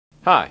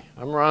Hi,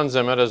 I'm Ron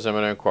Zimmet of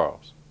Zimmet &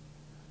 Quarles.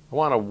 I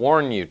want to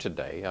warn you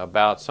today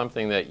about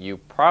something that you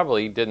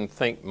probably didn't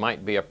think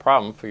might be a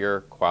problem for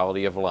your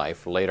quality of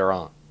life later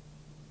on.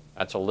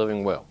 That's a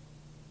living will.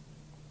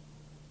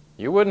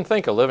 You wouldn't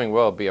think a living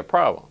will would be a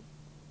problem.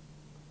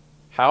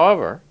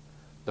 However,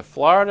 the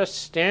Florida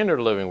Standard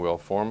Living Will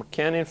form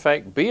can in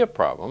fact be a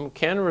problem,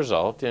 can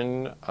result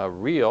in a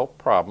real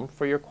problem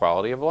for your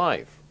quality of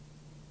life.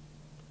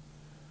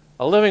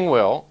 A living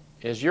will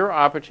is your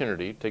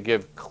opportunity to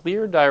give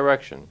clear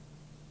direction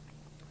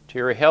to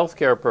your health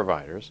care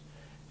providers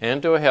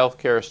and to a health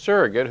care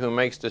surrogate who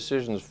makes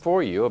decisions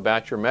for you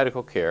about your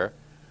medical care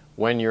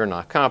when you're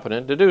not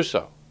competent to do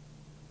so.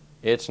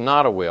 It's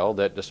not a will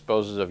that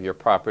disposes of your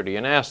property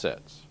and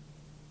assets.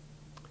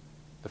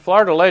 The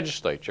Florida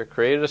legislature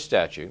created a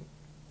statute,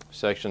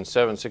 Section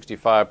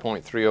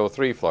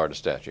 765.303 Florida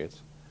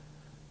statutes,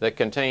 that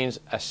contains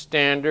a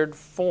standard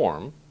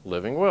form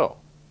living will.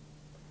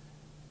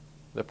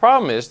 The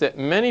problem is that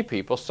many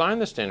people sign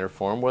the standard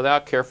form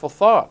without careful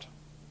thought.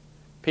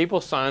 People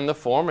sign the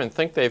form and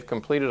think they've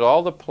completed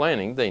all the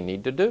planning they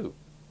need to do.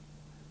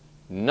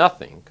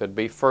 Nothing could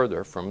be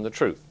further from the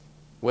truth.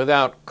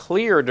 Without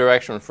clear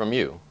direction from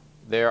you,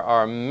 there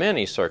are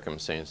many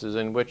circumstances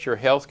in which your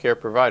health care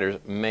providers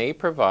may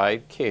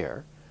provide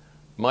care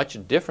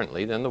much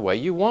differently than the way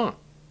you want.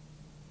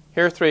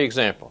 Here are 3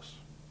 examples.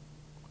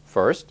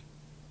 First,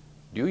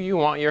 do you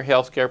want your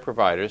health care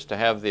providers to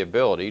have the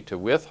ability to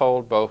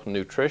withhold both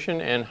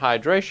nutrition and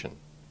hydration?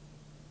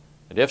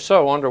 And if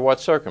so, under what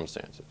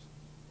circumstances?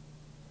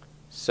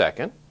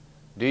 Second,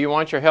 do you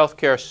want your health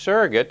care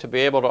surrogate to be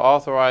able to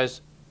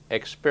authorize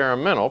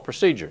experimental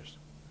procedures?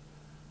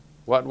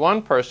 What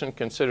one person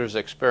considers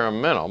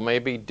experimental may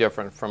be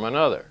different from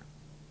another.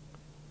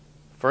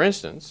 For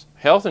instance,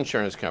 health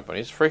insurance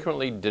companies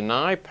frequently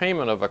deny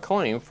payment of a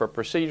claim for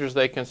procedures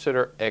they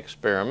consider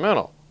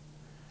experimental.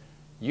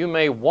 You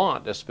may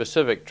want a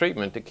specific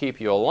treatment to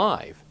keep you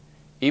alive,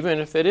 even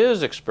if it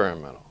is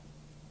experimental.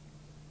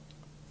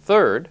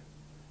 Third,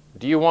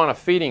 do you want a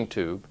feeding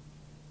tube,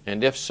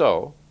 and if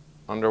so,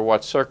 under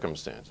what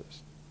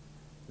circumstances?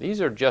 These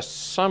are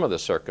just some of the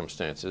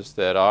circumstances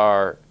that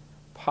are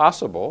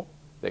possible,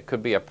 that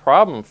could be a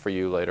problem for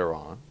you later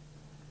on,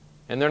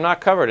 and they're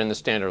not covered in the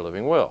Standard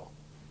Living Will.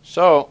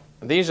 So,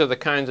 these are the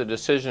kinds of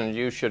decisions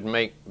you should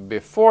make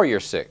before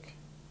you're sick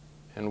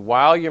and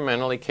while you're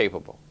mentally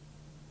capable.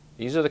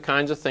 These are the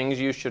kinds of things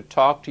you should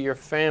talk to your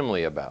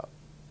family about,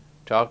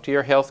 talk to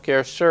your health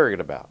care surrogate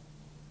about.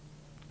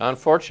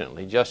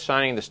 Unfortunately, just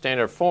signing the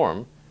standard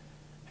form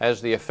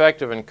has the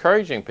effect of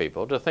encouraging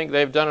people to think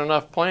they've done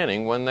enough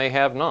planning when they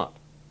have not.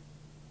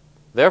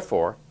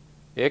 Therefore,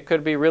 it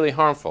could be really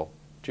harmful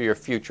to your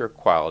future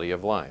quality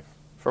of life.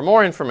 For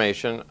more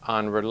information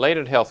on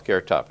related health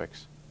care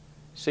topics,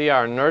 see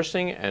our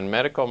Nursing and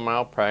Medical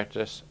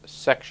Malpractice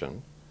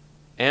section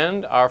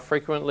and our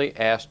Frequently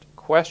Asked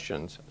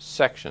Questions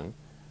section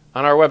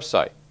on our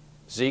website,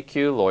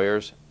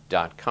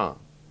 zqlawyers.com.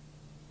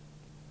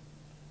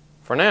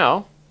 For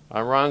now,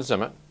 I'm Ron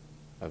Zimmet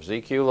of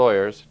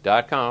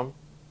zqlawyers.com,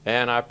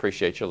 and I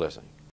appreciate you listening.